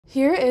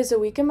Here is a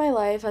week in my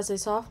life as a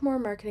sophomore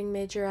marketing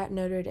major at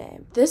Notre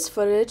Dame. This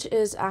footage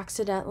is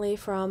accidentally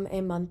from a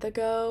month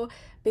ago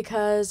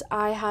because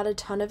I had a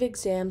ton of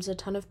exams, a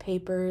ton of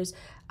papers.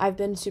 I've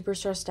been super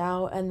stressed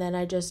out and then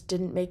I just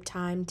didn't make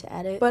time to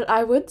edit. But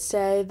I would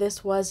say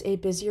this was a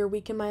busier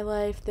week in my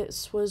life.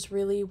 This was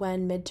really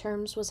when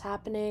midterms was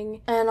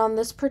happening. And on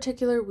this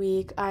particular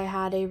week, I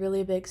had a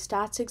really big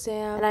stats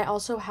exam and I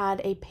also had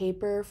a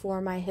paper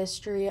for my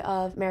history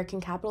of American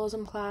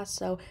capitalism class.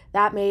 So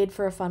that made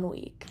for a fun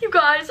week. You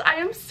guys, I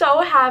am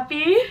so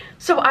happy.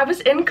 So I was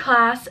in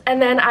class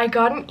and then I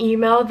got an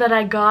email that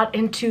I got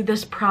into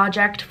this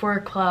project for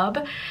a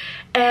club.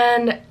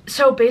 And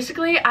so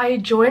basically I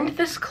joined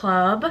this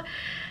club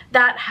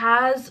that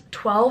has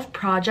 12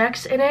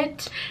 projects in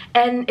it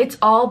and it's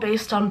all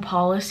based on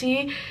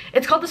policy.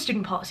 It's called the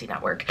Student Policy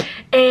Network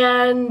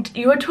and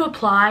you had to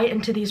apply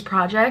into these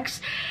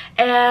projects,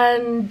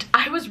 and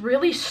I was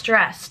really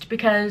stressed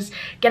because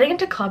getting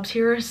into clubs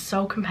here is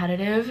so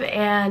competitive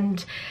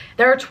and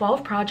there are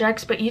 12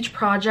 projects, but each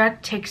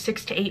project takes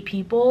 6 to 8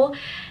 people.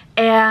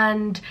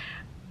 And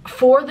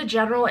for the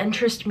general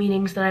interest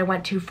meetings that I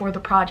went to for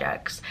the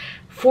projects,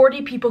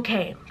 40 people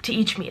came to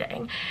each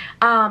meeting,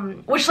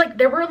 which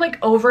there were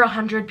over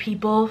 100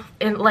 people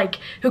in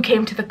who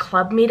came to the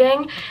club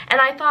meeting,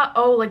 and I thought,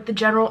 oh, the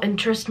general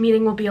interest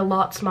meeting will be a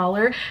lot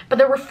smaller, but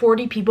there were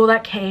 40 people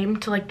that came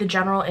to the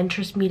general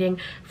interest meeting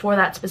for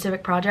that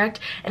specific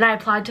project. And I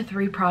applied to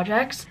 3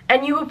 projects,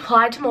 and you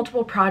apply to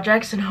multiple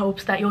projects in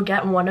hopes that you'll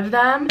get one of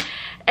them,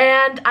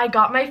 and I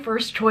got my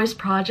first choice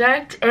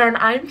project and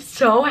I'm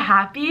so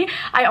happy.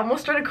 I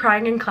almost started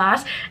crying in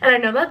class, and I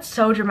know that's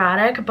so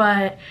dramatic,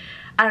 but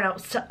I don't know,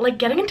 so,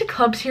 getting into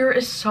clubs here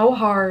is so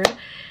hard,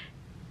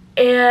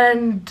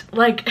 and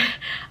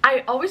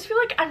I always feel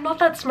like I'm not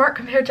that smart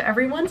compared to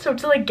everyone, so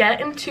to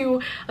get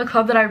into a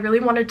club that I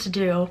really wanted to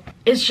do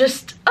is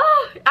just,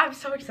 oh, I'm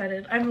so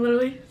excited. I'm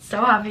literally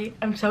so happy.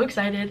 I'm so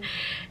excited.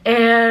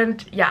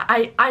 And yeah,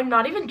 I'm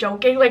not even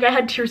joking, I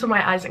had tears in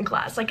my eyes in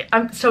class.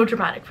 I'm so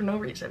dramatic for no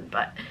reason,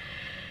 but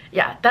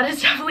yeah, that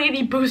is definitely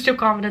the boost of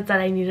confidence that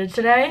I needed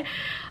today.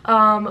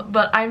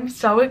 But I'm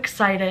so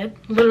excited,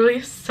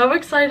 literally so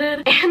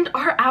excited. And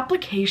our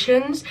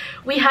applications,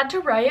 we had to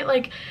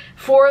write,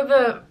 for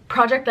the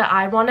project that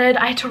I wanted,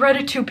 I had to write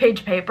a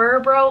 2-page paper,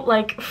 bro.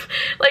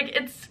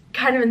 It's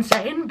kind of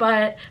insane,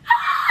 but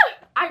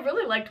I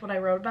really liked what I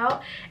wrote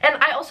about. And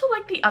I also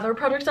liked the other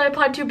projects I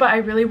applied to, but I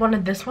really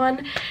wanted this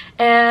one,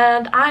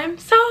 and I'm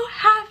so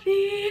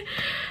happy.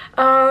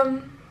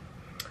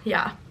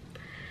 Yeah.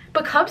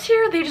 But clubs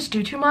here, they just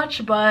do too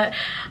much, but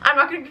I'm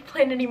not going to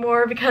complain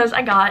anymore because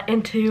I got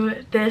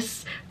into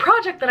this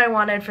project that I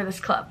wanted for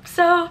this club.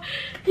 So,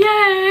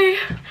 yay!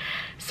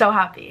 So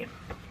happy.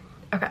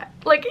 Okay.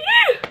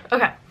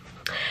 Okay.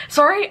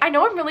 Sorry, I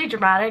know I'm really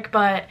dramatic,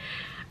 but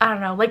I don't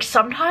know.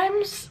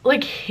 Sometimes,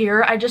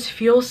 here, I just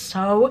feel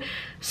so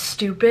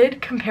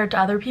stupid compared to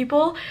other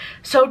people.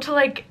 So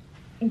to,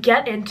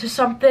 get into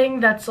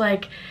something that's,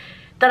 that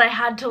I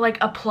had to,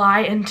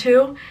 apply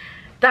into,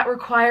 that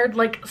required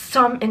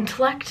some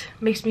intellect,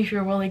 makes me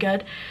feel really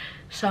good.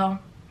 So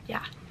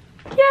yeah,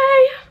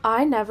 yay!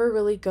 I never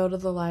really go to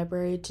the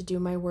library to do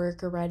my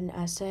work or write an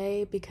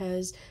essay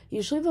because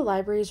usually the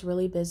library is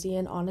really busy,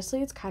 and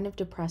honestly it's kind of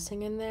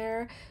depressing in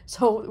there,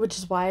 so which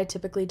is why I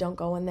typically don't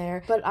go in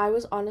there. But I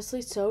was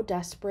honestly so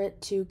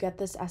desperate to get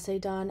this essay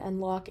done and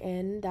lock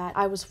in that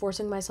I was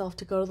forcing myself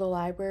to go to the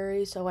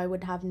library so I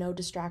would have no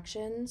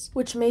distractions,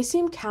 which may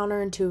seem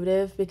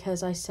counterintuitive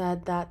because I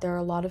said that there are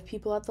a lot of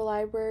people at the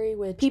library,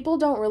 which people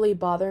don't really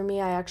bother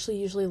me. I actually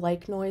usually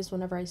like noise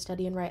whenever I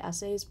study and write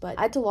essays, but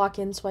I had to lock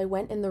in, so I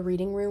went in the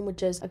reading room,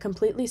 which is a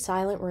completely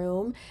silent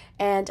room,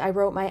 and I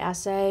wrote my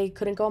essay.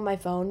 Couldn't go on my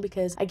phone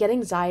because I get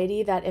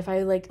anxiety that if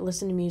I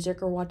listen to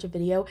music or watch a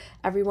video,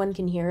 everyone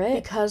can hear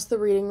it, because the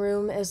reading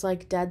room is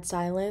dead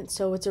silent.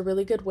 So it's a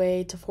really good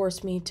way to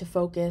force me to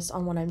focus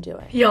on what I'm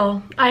doing.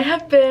 Yo, I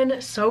have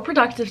been so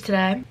productive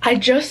today. I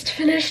just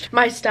finished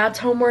my stats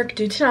homework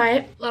due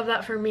tonight. Love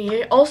that for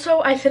me.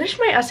 Also, I finished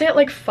my essay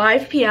at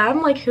 5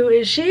 p.m. Who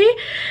is she?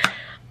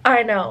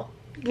 I know.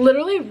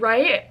 Literally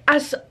right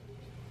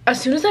as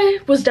soon as I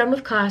was done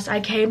with class, I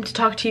came to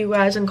talk to you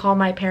guys and call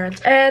my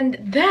parents. And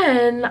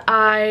then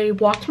I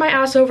walked my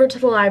ass over to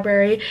the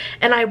library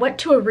and I went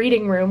to a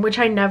reading room, which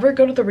I never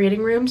go to the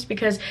reading rooms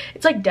because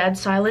it's dead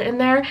silent in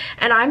there.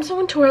 And I'm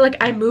someone to where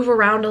I move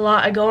around a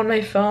lot. I go on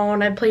my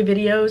phone, I play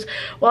videos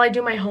while I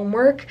do my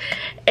homework,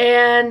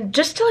 and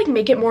just to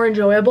make it more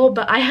enjoyable.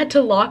 But I had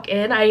to lock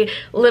in. I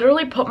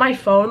literally put my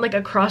phone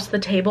across the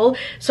table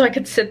so I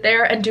could sit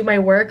there and do my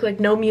work,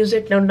 no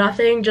music, no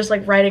nothing, just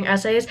writing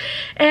essays.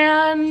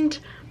 And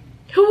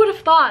who would have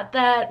thought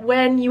that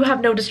when you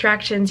have no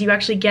distractions, you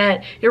actually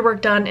get your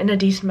work done in a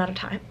decent amount of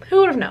time?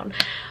 Who would have known?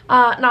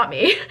 Not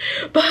me.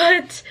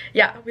 But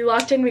yeah, we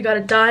locked in, we got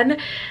it done.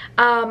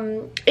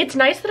 It's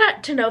nice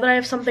to know that I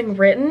have something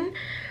written,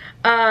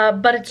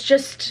 but it's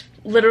just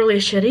literally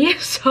shitty.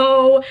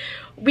 So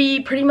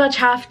we pretty much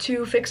have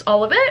to fix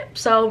all of it,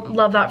 so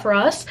love that for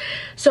us.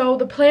 So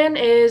the plan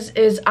is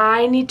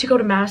I need to go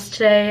to mass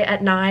today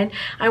at 9.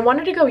 I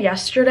wanted to go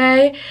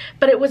yesterday,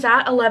 but it was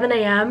at 11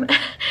 a.m.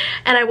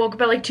 and I woke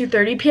up at like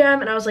 2:30 p.m.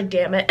 and I was like,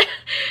 damn it.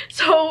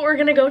 So we're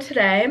gonna go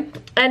today,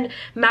 and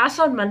mass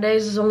on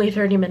Mondays is only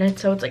 30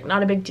 minutes, so it's like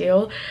not a big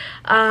deal.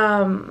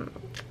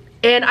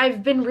 And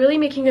I've been really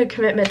making a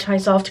commitment to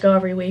myself to go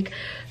every week.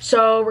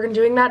 So we're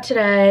doing that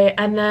today.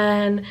 And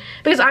then,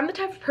 because I'm the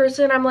type of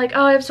person, I'm like,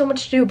 oh, I have so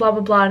much to do, blah, blah,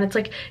 blah. And it's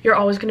like, you're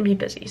always gonna be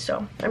busy.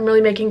 So I'm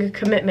really making a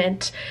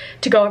commitment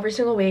to go every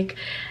single week.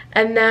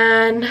 And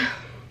then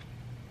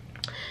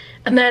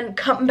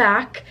come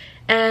back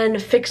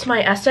and fix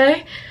my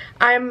essay.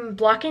 I'm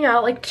blocking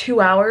out like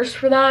 2 hours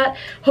for that.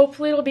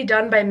 Hopefully it'll be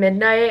done by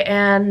midnight,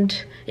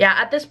 and yeah,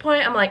 at this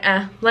point I'm like,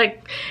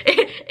 like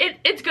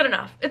it's good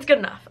enough. It's good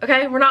enough,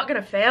 okay? We're not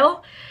gonna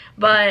fail,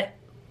 but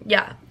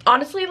yeah.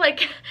 Honestly,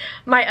 like,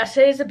 my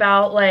essay is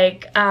about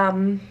like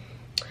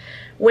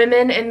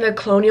women in the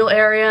colonial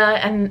era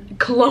and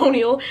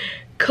colonial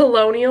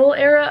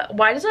era.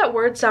 Why does that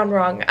word sound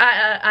wrong?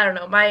 I don't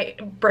know, my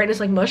brain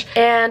is like mush.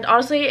 And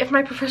honestly, if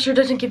my professor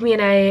doesn't give me an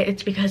A,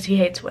 it's because he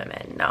hates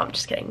women. No, I'm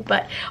just kidding,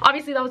 but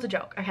obviously that was a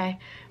joke, okay?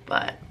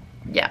 But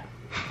yeah.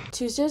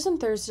 Tuesdays and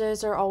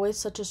Thursdays are always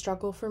such a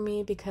struggle for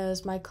me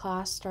because my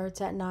class starts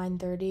at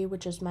 9:30,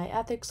 which is my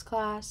ethics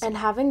class. And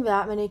having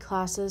that many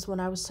classes when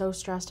I was so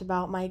stressed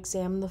about my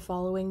exam the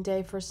following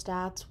day for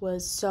stats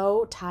was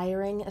so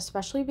tiring,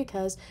 especially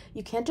because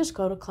you can't just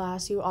go to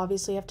class. You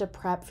obviously have to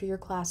prep for your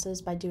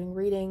classes by doing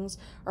readings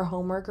or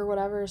homework or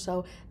whatever.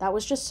 So that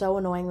was just so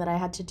annoying that I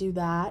had to do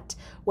that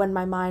when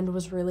my mind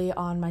was really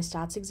on my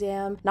stats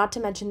exam, not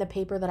to mention the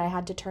paper that I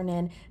had to turn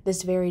in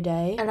this very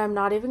day. And I'm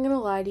not even gonna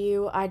lie to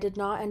you, I did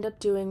not end up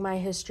doing my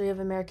history of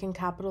American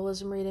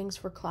capitalism readings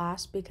for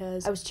class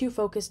because I was too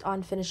focused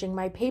on finishing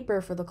my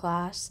paper for the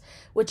class,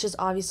 which is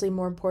obviously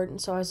more important.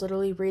 So I was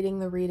literally reading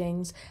the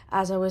readings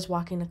as I was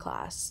walking to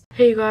class.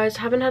 Hey you guys,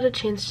 haven't had a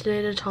chance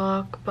today to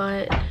talk,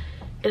 but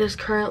it is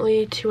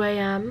currently 2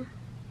 a.m.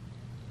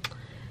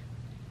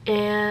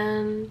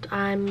 and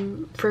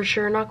I'm for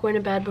sure not going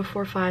to bed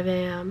before 5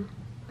 a.m.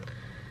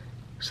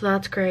 so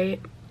that's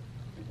great,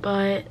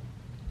 but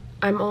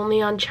I'm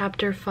only on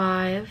chapter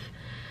 5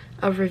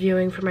 of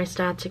reviewing for my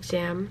stats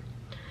exam,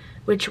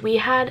 which we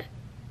had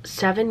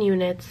 7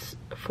 units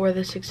for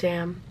this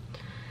exam,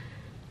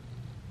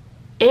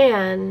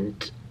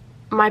 and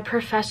my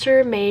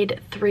professor made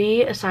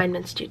 3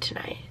 assignments due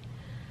tonight,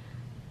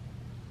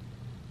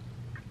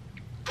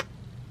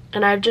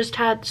 and I've just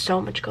had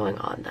so much going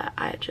on that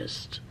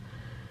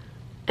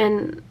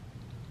and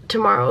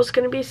tomorrow's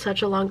gonna be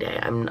such a long day.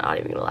 I'm not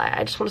even gonna lie,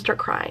 I just want to start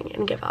crying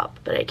and give up,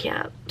 but I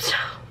can't, so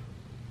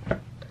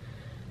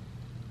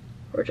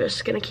we're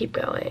just gonna keep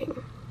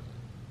going.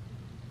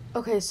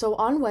 Okay, so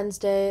on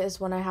Wednesday is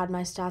when I had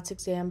my stats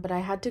exam, but I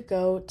had to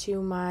go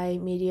to my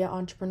media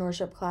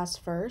entrepreneurship class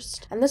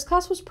first. And this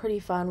class was pretty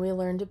fun. We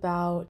learned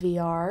about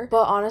VR,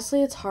 but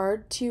honestly, it's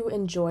hard to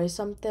enjoy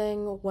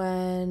something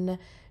when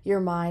your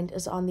mind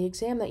is on the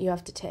exam that you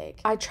have to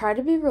take. I try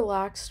to be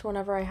relaxed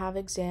whenever I have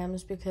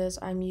exams because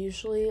I'm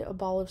usually a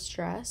ball of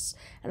stress,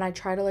 and I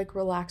try to like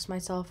relax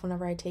myself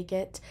whenever I take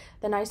it.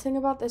 The nice thing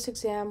about this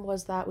exam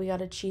was that we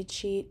got a cheat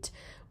sheet,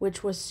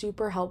 which was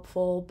super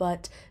helpful,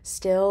 but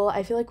still,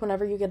 I feel like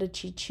whenever you get a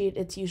cheat sheet,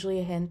 it's usually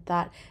a hint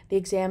that the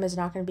exam is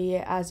not going to be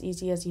as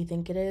easy as you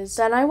think it is.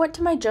 Then I went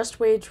to my Just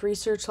Wage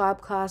research lab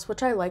class,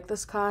 which I like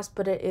this class,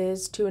 but it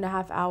is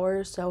 2.5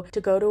 hours, so to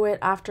go to it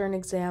after an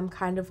exam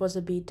kind of was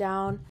a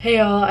beatdown. Hey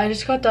y'all, I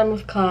just got done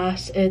with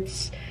class.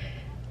 It's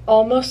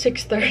almost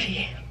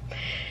 6:30.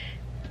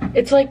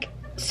 It's like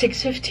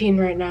 6:15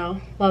 right now.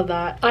 Love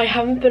that. I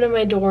haven't been in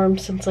my dorm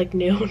since like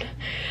noon.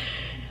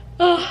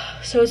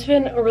 So it's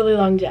been a really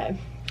long day,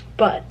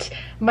 but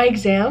my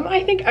exam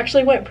I think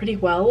actually went pretty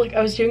well. Like,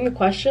 I was doing the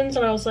questions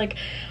and I was like,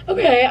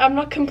 okay, I'm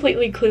not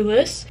completely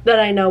clueless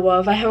that I know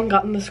of. I haven't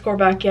gotten the score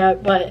back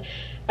yet, but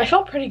I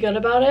felt pretty good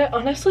about it,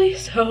 honestly,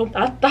 so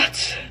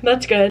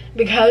that's good.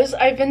 Because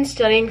I've been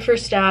studying for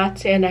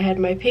stats and I had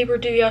my paper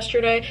due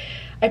yesterday,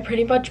 I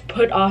pretty much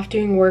put off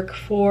doing work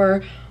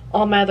for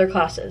all my other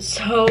classes,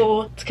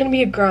 so it's gonna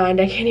be a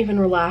grind. I can't even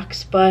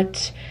relax,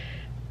 but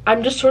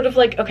I'm just sort of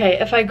like, okay,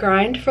 if I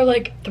grind for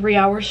like 3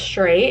 hours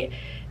straight,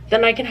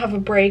 then I can have a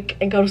break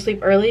and go to sleep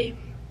early,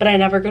 but I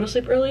never go to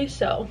sleep early,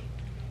 so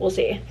we'll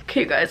see.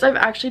 Okay guys, I've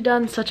actually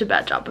done such a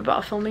bad job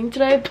about filming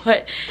today,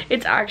 but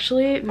it's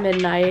actually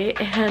midnight,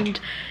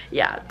 and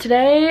yeah,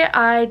 today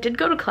I did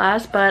go to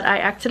class, but I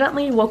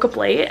accidentally woke up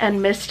late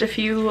and missed a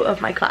few of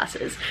my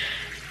classes.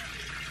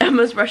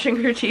 Emma's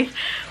brushing her teeth.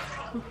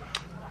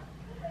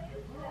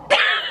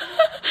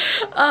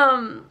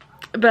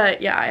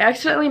 But yeah, I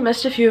accidentally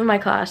missed a few of my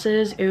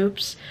classes,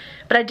 oops.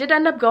 But I did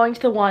end up going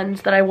to the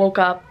ones that I woke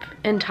up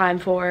in time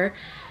for.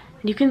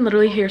 You can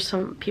literally hear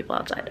some people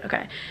outside,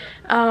 okay.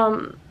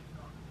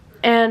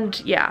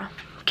 And yeah,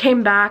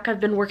 came back. I've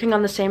been working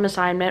on the same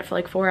assignment for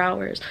like 4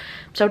 hours.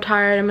 I'm so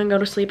tired, I'm gonna go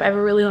to sleep. I have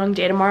a really long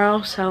day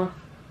tomorrow, so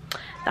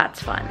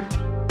that's fun.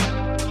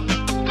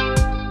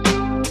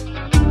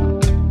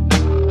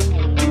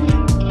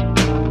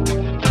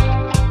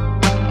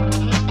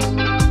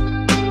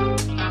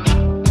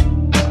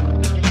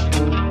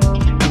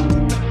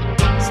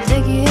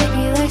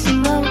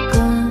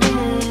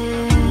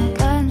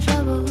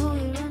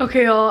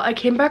 Okay, y'all, I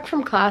came back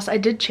from class. I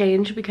did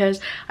change because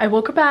I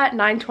woke up at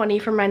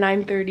 9:20 for my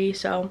 9:30,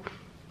 so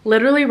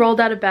literally rolled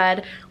out of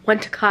bed,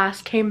 went to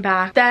class, came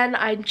back. Then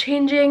I'm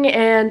changing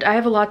and I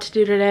have a lot to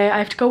do today. I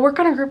have to go work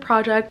on a group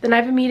project. Then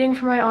I have a meeting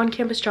for my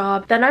on-campus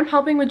job. Then I'm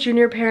helping with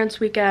junior parents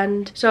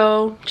weekend.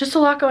 So just a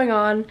lot going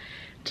on.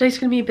 Today's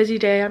gonna be a busy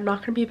day. I'm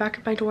not gonna be back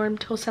at my dorm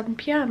till 7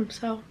 p.m.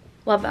 So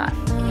love that.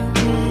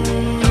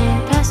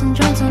 Passing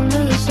joints under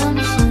the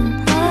sunset.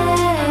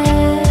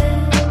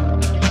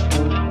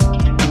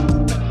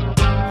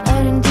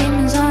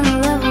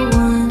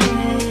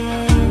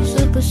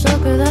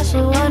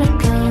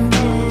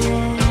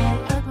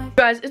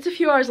 Guys, it's a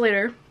few hours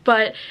later,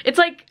 but it's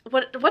like,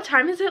 what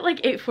time is it?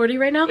 Like 8:40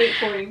 right now?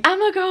 8:40.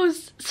 Emma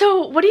goes,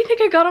 so what do you think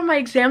I got on my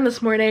exam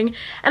this morning?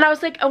 And I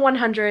was like, a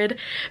 100,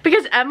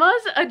 because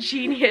Emma's a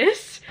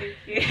genius.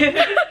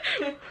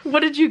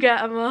 What did you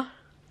get, Emma?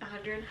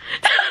 100.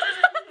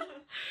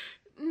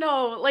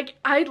 No, like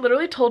I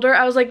literally told her,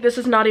 I was like, this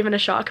is not even a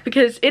shock,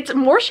 because it's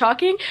more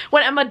shocking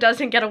when Emma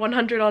doesn't get a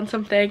 100 on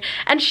something,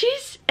 and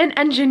she's an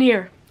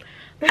engineer.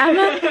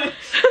 Emma,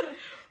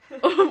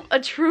 a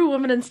true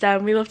woman in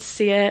STEM. We love to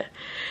see it.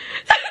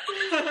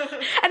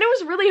 And it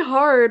was really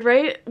hard,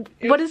 right?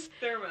 What is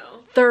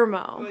thermo?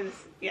 Thermo. It was,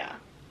 yeah.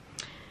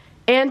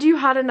 And you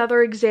had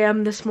another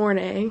exam this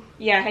morning.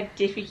 Yeah, I had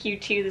Diffie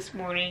Q2 this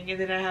morning, and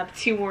then I have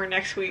 2 more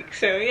next week,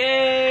 so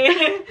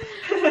yay!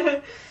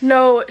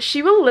 No,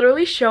 she will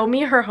literally show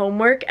me her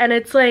homework, and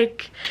it's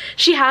like,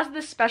 she has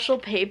this special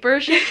paper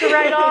she has to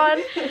write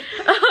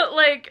on.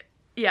 Like,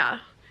 yeah.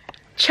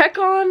 Check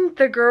on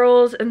the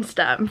girls in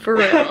STEM, for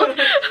real.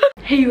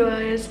 Hey you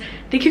guys,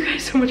 thank you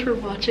guys so much for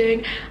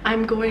watching.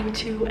 I'm going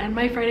to end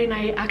my Friday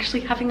night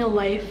actually having a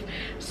life,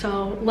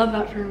 so love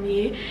that for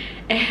me.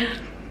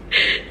 And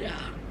yeah,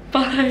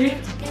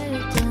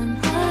 bye.